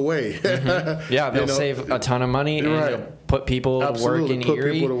 blocks away. Yeah, they'll save a ton of money and they'll put people to work in put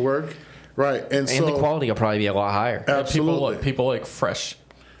Erie. People to work. Right. And so the quality will probably be a lot higher. Absolutely. People like fresh.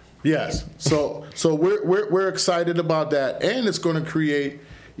 Yes. So we're excited about that, and it's going to create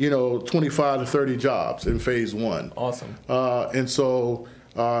 25 to 30 jobs in phase one. Awesome. And so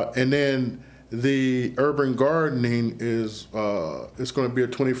and then the urban gardening is it's going to be a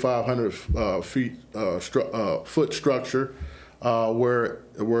 2,500 foot structure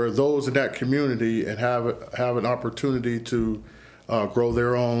where those in that community and have an opportunity to grow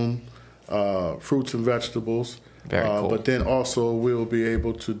their own fruits and vegetables. Very cool. But then also we'll be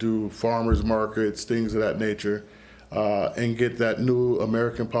able to do farmers markets, things of that nature, and get that new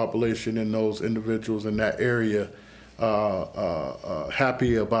American population and those individuals in that area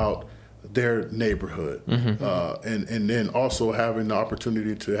happy about their neighborhood. And then also having the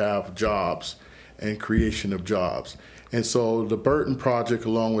opportunity to have jobs and creation of jobs. And so the Burton project,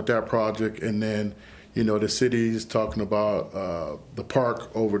 along with that project, and then the city's talking about the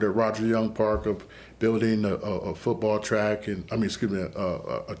park over there, Roger Young Park, of building a football track,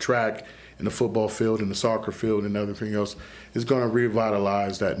 a track and the football field and the soccer field and everything else is going to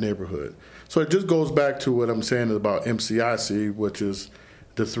revitalize that neighborhood. So it just goes back to what I'm saying about MCIC, which is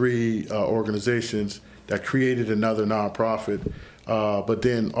the three organizations that created another nonprofit, but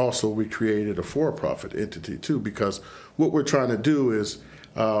then also we created a for-profit entity too, because what we're trying to do is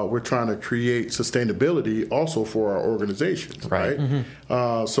we're trying to create sustainability also for our organizations, right?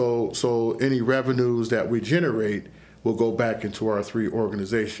 So any revenues that we generate will go back into our three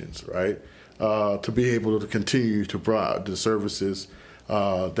organizations, right? To be able to continue to provide the services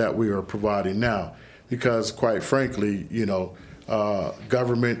that we are providing now. Because quite frankly,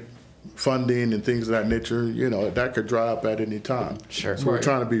 government funding and things of that nature, that could dry up at any time. Sure. So we're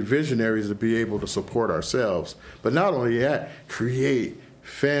trying to be visionaries to be able to support ourselves. But not only that, create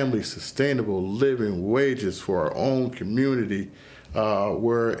family sustainable living wages for our own community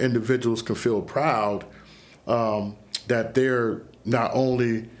where individuals can feel proud that they're not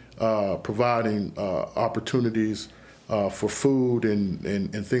only providing opportunities for food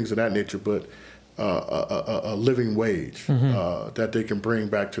and things of that nature, but a living wage that they can bring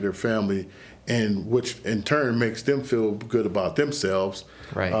back to their family, and which in turn makes them feel good about themselves.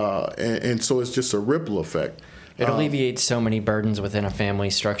 Right. And so it's just a ripple effect. It alleviates so many burdens within a family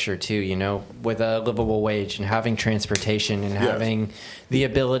structure too, with a livable wage and having transportation and having the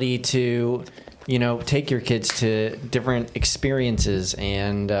ability to, take your kids to different experiences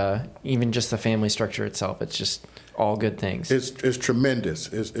and even just the family structure itself. It's just all good things. It's tremendous.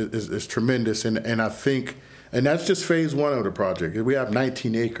 It's tremendous. And I think, and that's just phase one of the project. We have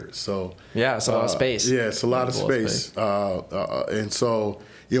 19 acres. So yeah, it's a lot of space. Yeah, it's a lot of space. And so,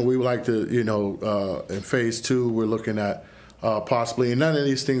 we would like to, in phase two, we're looking at possibly, and none of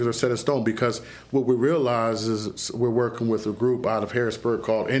these things are set in stone, because what we realize is we're working with a group out of Harrisburg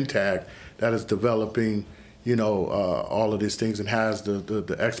called INTAG that is developing, all of these things and has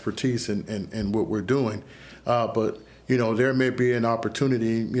the expertise in what we're doing. But there may be an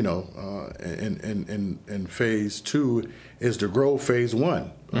opportunity, in phase two is to grow phase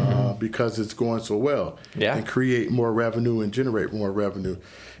one because it's going so well, and create more revenue and generate more revenue.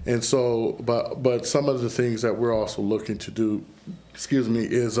 And so, but some of the things that we're also looking to do, is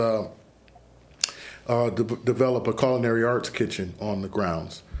develop a culinary arts kitchen on the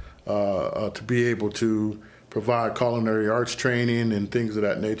grounds to be able to provide culinary arts training and things of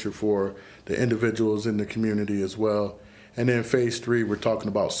that nature for the individuals in the community as well. And then phase three, we're talking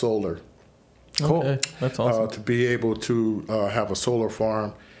about solar. Cool. Okay. That's awesome. To be able to have a solar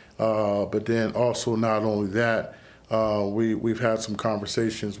farm. But then also not only that, we've had some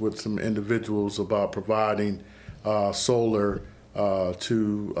conversations with some individuals about providing solar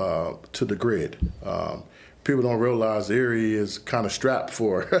to the grid. People don't realize Erie is kind of strapped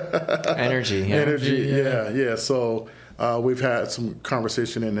for energy. Yeah. So we've had some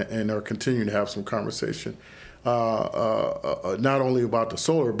conversation and are continuing to have some conversation, not only about the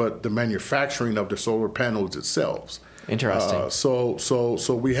solar, but the manufacturing of the solar panels itself. Interesting.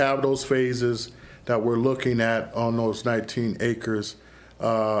 So we have those phases that we're looking at on those 19 acres,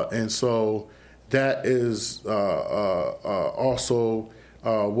 and so that is also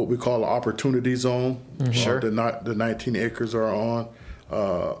what we call an opportunity zone. Sure. The 19 acres are on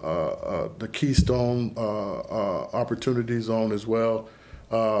the Keystone opportunity zone as well.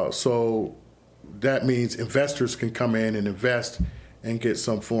 So that means investors can come in and invest and get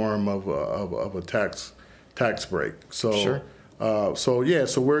some form of a tax break. So sure.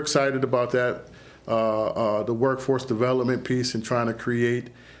 So we're excited about that. The workforce development piece and trying to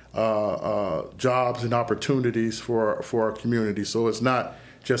create jobs and opportunities for our community. So it's not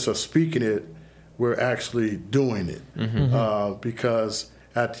just us speaking it, we're actually doing it. Because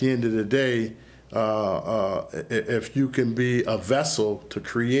at the end of the day, if you can be a vessel to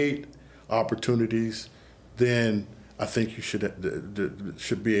create opportunities, then I think you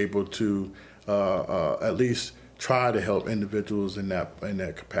should be able to at least try to help individuals in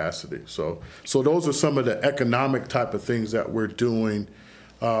that capacity. So those are some of the economic type of things that we're doing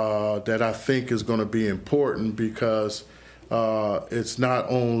that I think is going to be important, because it's not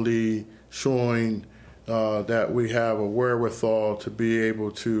only showing that we have a wherewithal to be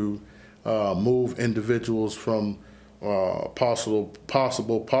able to move individuals from possible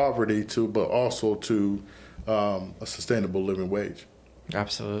poverty but also to a sustainable living wage.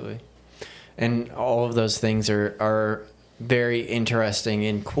 Absolutely. And all of those things are very interesting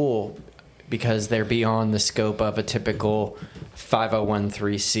and cool because they're beyond the scope of a typical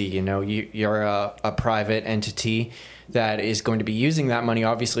 501(c)(3). You're a private entity that is going to be using that money,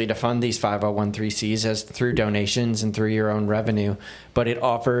 obviously, to fund these 501(c)(3)s as through donations and through your own revenue. But it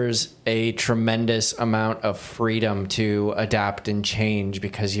offers a tremendous amount of freedom to adapt and change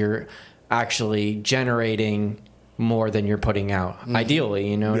because you're actually generating more than you're putting out.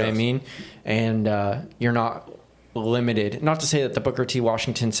 Ideally, you know what I mean? And you're not limited. Not to say that the Booker T.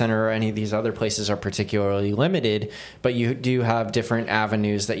 Washington Center or any of these other places are particularly limited, but you do have different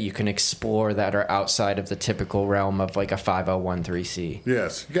avenues that you can explore that are outside of the typical realm of like a 501(c)(3).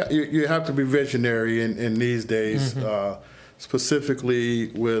 Yes, you have to be visionary in these days, specifically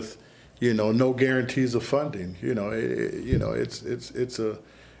with no guarantees of funding.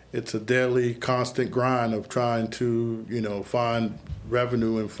 It's a daily, constant grind of trying to find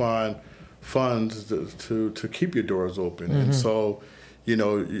revenue and find funds to keep your doors open. And so,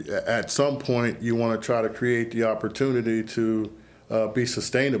 at some point you want to try to create the opportunity to be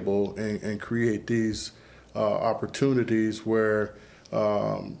sustainable and create these opportunities where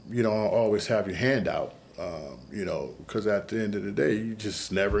you don't always have your hand out, because at the end of the day, you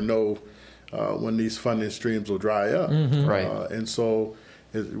just never know when these funding streams will dry up. Right. And so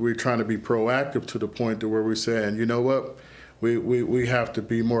we're trying to be proactive to the point to where we're saying, you know what, we have to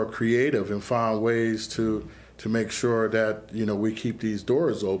be more creative and find ways to make sure that we keep these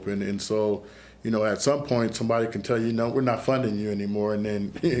doors open. And so at some point somebody can tell you, no, we're not funding you anymore, and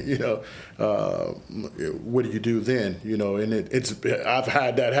then what do you do then? And it's I've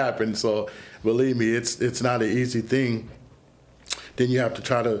had that happen. So believe me, it's not an easy thing. Then you have to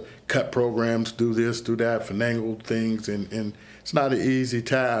try to cut programs, do this, do that, finagle things, and it's not an easy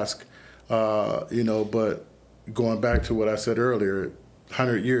task, but going back to what I said earlier,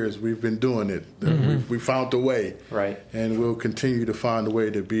 100 years we've been doing it. We found a way. Right. And we'll continue to find a way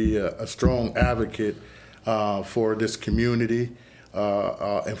to be a strong advocate for this community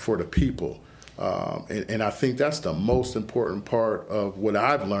and for the people. And I think that's the most important part of what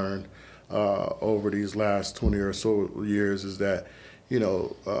I've learned over these last 20 or so years is that,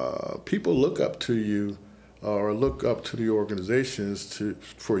 people look up to you or look up to the organizations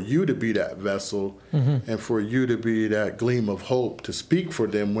for you to be that vessel and for you to be that gleam of hope to speak for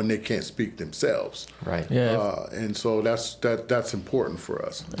them when they can't speak themselves. Right. Yeah. And so that's important for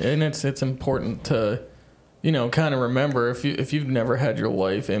us. And it's important to, kind of remember if you've never had your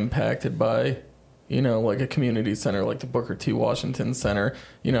life impacted by, like a community center like the Booker T. Washington Center,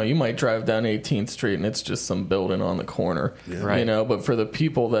 you might drive down 18th Street and it's just some building on the corner. Yeah. Right. But for the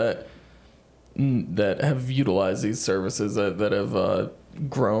people that have utilized these services, that have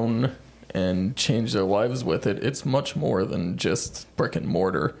grown and changed their lives with it, it's much more than just brick and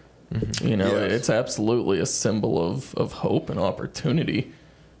mortar. Yes. It's absolutely a symbol of hope and opportunity.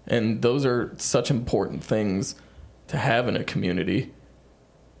 And those are such important things to have in a community.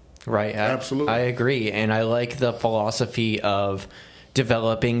 Right. Absolutely. I agree. And I like the philosophy of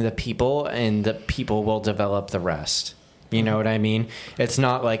developing the people, and the people will develop the rest. You know what I mean? It's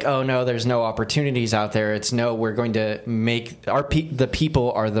not like, oh, no, there's no opportunities out there. It's no, we're going to make the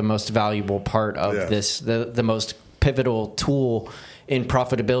people are the most valuable part of this, the most pivotal tool in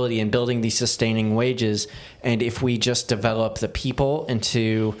profitability and building these sustaining wages. And if we just develop the people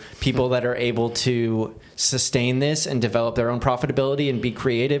into people that are able to sustain this and develop their own profitability and be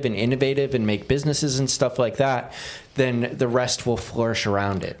creative and innovative and make businesses and stuff like that, then the rest will flourish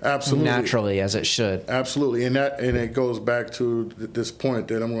around it. Absolutely. Naturally, as it should. Absolutely. And it goes back to this point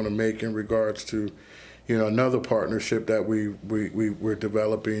that I'm going to make in regards to, another partnership that we're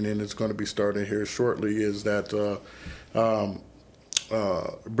developing, and it's going to be starting here shortly, is that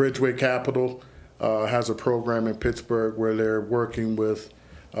Bridgeway Capital has a program in Pittsburgh where they're working with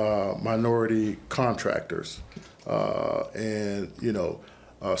minority contractors and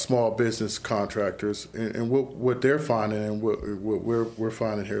small business contractors, and what they're finding and what we're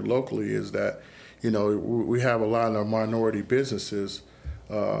finding here locally is that we have a lot of minority businesses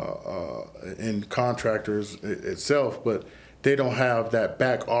and contractors itself, but they don't have that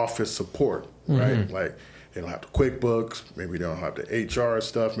back office support, right? Like, they don't have the QuickBooks, maybe they don't have the HR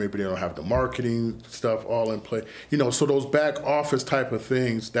stuff, maybe they don't have the marketing stuff all in play. So those back office type of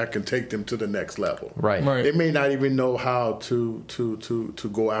things that can take them to the next level. Right. They may not even know how to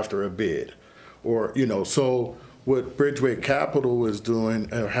go after a bid, or So what Bridgeway Capital is doing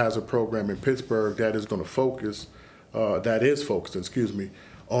has a program in Pittsburgh that is going to focus, on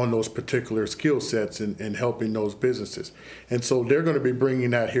those particular skill sets and helping those businesses. And so they're going to be bringing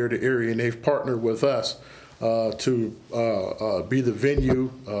that here to Erie, and they've partnered with us to be the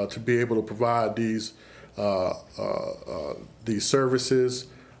venue to be able to provide these services,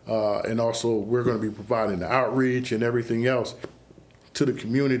 and also we're going to be providing the outreach and everything else to the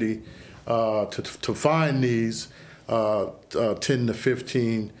community to find these 10 to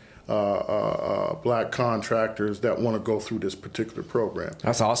 15 black contractors that want to go through this particular program.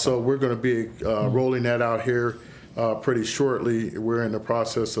 That's awesome. So we're going to be rolling that out here pretty shortly. We're in the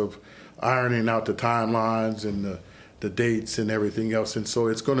process of ironing out the timelines and the dates and everything else. And so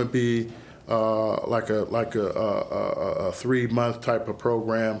it's going to be like a 3-month type of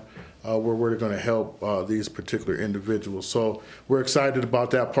program where we're going to help these particular individuals. So we're excited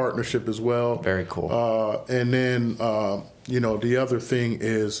about that partnership as well. Very cool. And then, the other thing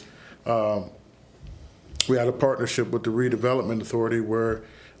is we had a partnership with the Redevelopment Authority where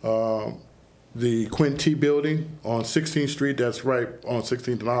the Quinte building on 16th Street, that's right on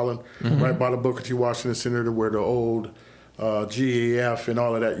 16th and Island, right by the Booker T. Washington Center where the old GAF and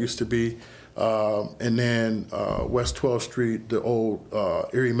all of that used to be. And then West 12th Street, the old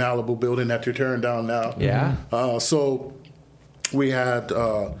Erie Malibu building that you're tearing down now. Yeah. So we had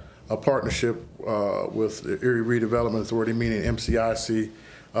a partnership with the Erie Redevelopment Authority, meaning MCIC,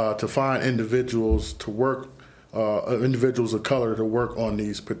 to find individuals to work, individuals of color to work on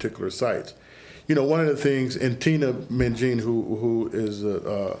these particular sites. One of the things, and Tina Minjean, who is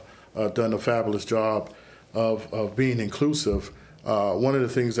done a fabulous job of being inclusive, one of the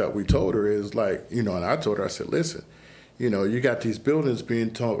things that we told her is and I told her, I said, listen, you got these buildings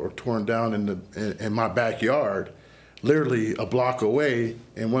being torn down in my backyard, literally a block away,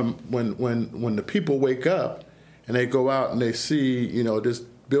 and when the people wake up and they go out and they see, this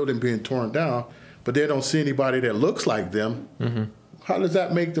building being torn down, but they don't see anybody that looks like them, how does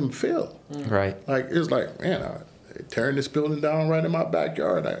that make them feel? Right. It's like, man, they're tearing this building down right in my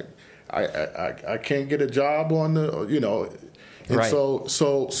backyard. I can't get a job on the, And right.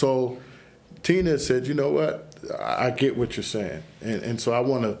 So Tina said, you know what, I get what you're saying. And so I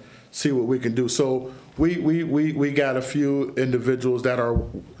want to see what we can do. So we got a few individuals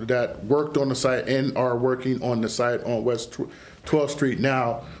that worked on the site and are working on the site on West 12th Street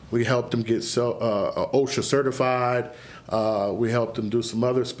now. We helped them get OSHA certified. We helped them do some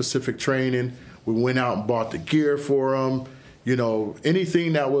other specific training. We went out and bought the gear for them.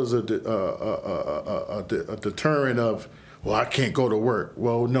 Anything that was a deterrent of, well, I can't go to work.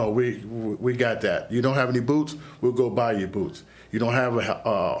 Well, no, we got that. You don't have any boots? We'll go buy you boots. You don't have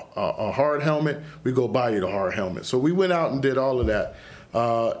a hard helmet? We go buy you the hard helmet. So we went out and did all of that.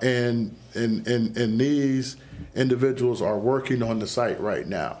 And these individuals are working on the site right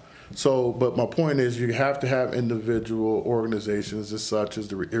now. So, but my point is, you have to have individual organizations as such as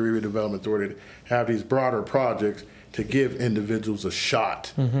the Erie Redevelopment Authority have these broader projects to give individuals a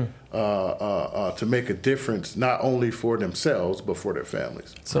shot to make a difference, not only for themselves, but for their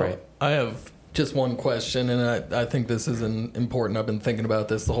families. So right. I have just one question, and I think this is important. I've been thinking about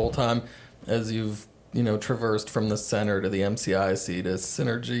this the whole time as you've traversed from the center to the MCIC to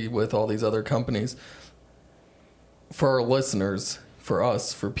synergy with all these other companies. For our listeners, for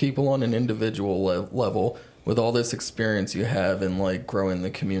us, for people on an individual level, with all this experience you have in growing the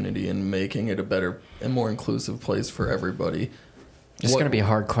community and making it a better and more inclusive place for everybody, It's going to be a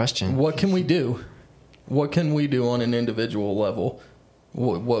hard question. What can we do? What can we do on an individual level?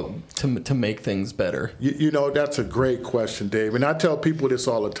 What to make things better? That's a great question, Dave. And I tell people this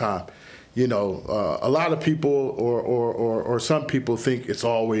all the time. A lot of people or some people think it's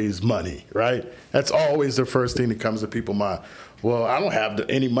always money, right? That's always the first thing that comes to people's mind. Well, I don't have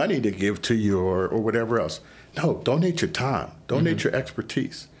any money to give to you or whatever else. No, donate your time. Donate your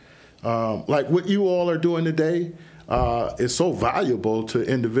expertise. Like what you all are doing today is so valuable to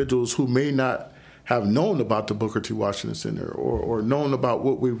individuals who may not have known about the Booker T. Washington Center or known about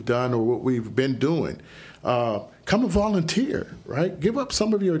what we've done or what we've been doing. Come and volunteer, right? Give up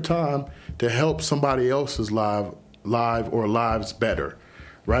some of your time to help somebody else's lives better,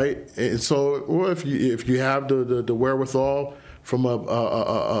 right? And so, or if you have the wherewithal from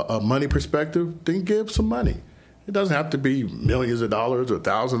a money perspective, then give some money. It doesn't have to be millions of dollars or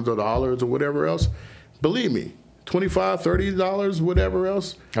thousands of dollars or whatever else. Believe me, $25, $30, whatever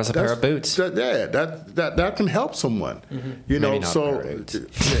else. That's a pair of boots. That can help someone. Maybe not so a pair of boots.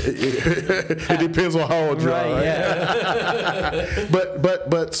 it depends on how old you are. Right? Yeah.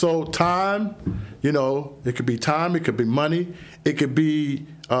 but so time, it could be time, it could be money, it could be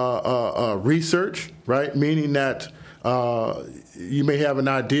research, right? Meaning that you may have an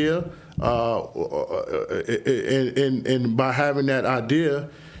idea, and by having that idea,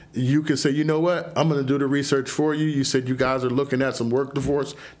 you can say, you know what, I'm going to do the research for you. You said you guys are looking at some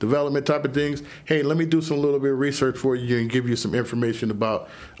workforce development type of things. Hey, let me do some little bit of research for you and give you some information about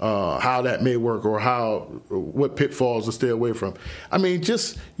how that may work or what pitfalls to stay away from. I mean,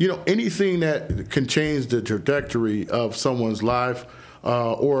 just, anything that can change the trajectory of someone's life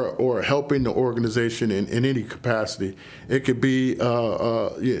or helping the organization in any capacity. It could be,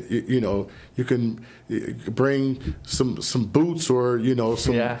 you can bring some boots or,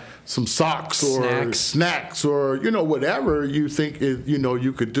 some socks or snacks or, whatever you think,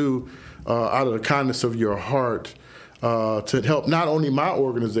 you could do out of the kindness of your heart to help not only my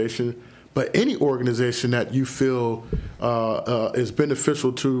organization, but any organization that you feel is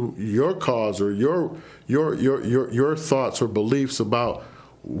beneficial to your cause or your thoughts or beliefs about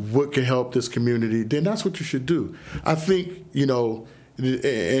what can help this community, then that's what you should do. I think, and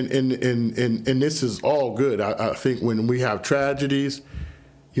this is all good. I think when we have tragedies,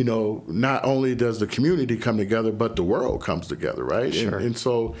 not only does the community come together, but the world comes together, right? Sure. And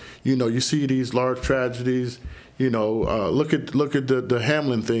so, you see these large tragedies. Look at the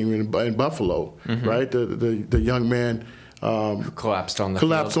Hamlin thing in Buffalo, mm-hmm. right? The young man who collapsed on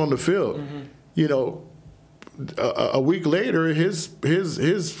the field. Mm-hmm. A week later, his for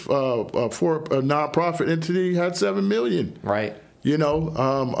a nonprofit entity had $7 million. Right. But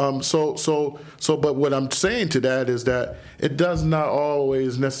what I'm saying to that is that it does not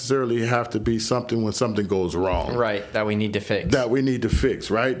always necessarily have to be something when something goes wrong. Right, that we need to fix.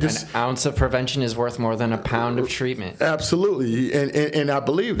 Right? An ounce of prevention is worth more than a pound of treatment. Absolutely, and I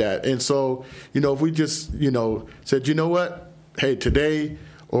believe that. And so, if we just, said, you know what, hey, today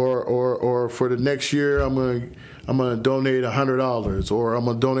or for the next year, I'm gonna donate $100, or I'm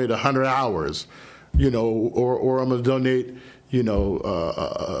gonna donate 100 hours, or I'm gonna donate 10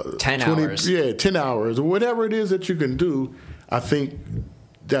 hours. Yeah, 10 hours, or whatever it is that you can do. I think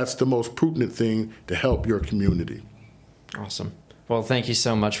that's the most prudent thing to help your community. Awesome. Well, thank you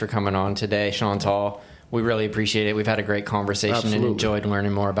so much for coming on today, Shantel. We really appreciate it. We've had a great conversation. Absolutely. And enjoyed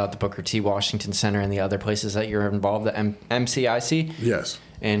learning more about the Booker T. Washington Center and the other places that you're involved at MCIC. Yes.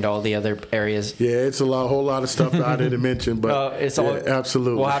 And all the other areas. Yeah, it's whole lot of stuff that I didn't mention, but it's all,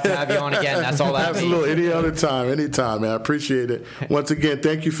 absolutely. We'll have to have you on again. That's all that absolutely. Anytime, man. I appreciate it. Once again,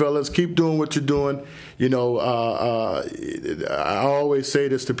 thank you, fellas. Keep doing what you're doing. I always say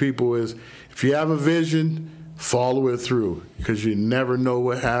this to people is, if you have a vision, follow it through, because you never know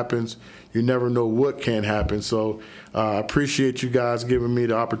what happens. You never know what can happen. So I appreciate you guys giving me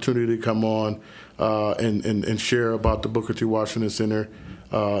the opportunity to come on and share about the Booker T. Washington Center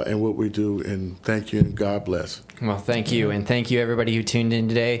and what we do. And thank you, and God bless. Well, thank you. And thank you, everybody who tuned in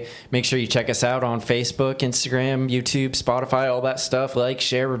today. Make sure you check us out on Facebook, Instagram, YouTube, Spotify, all that stuff. Like,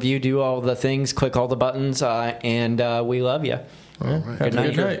 share, review, do all the things, click all the buttons, and we love you. All right. Good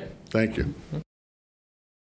night. Thank you.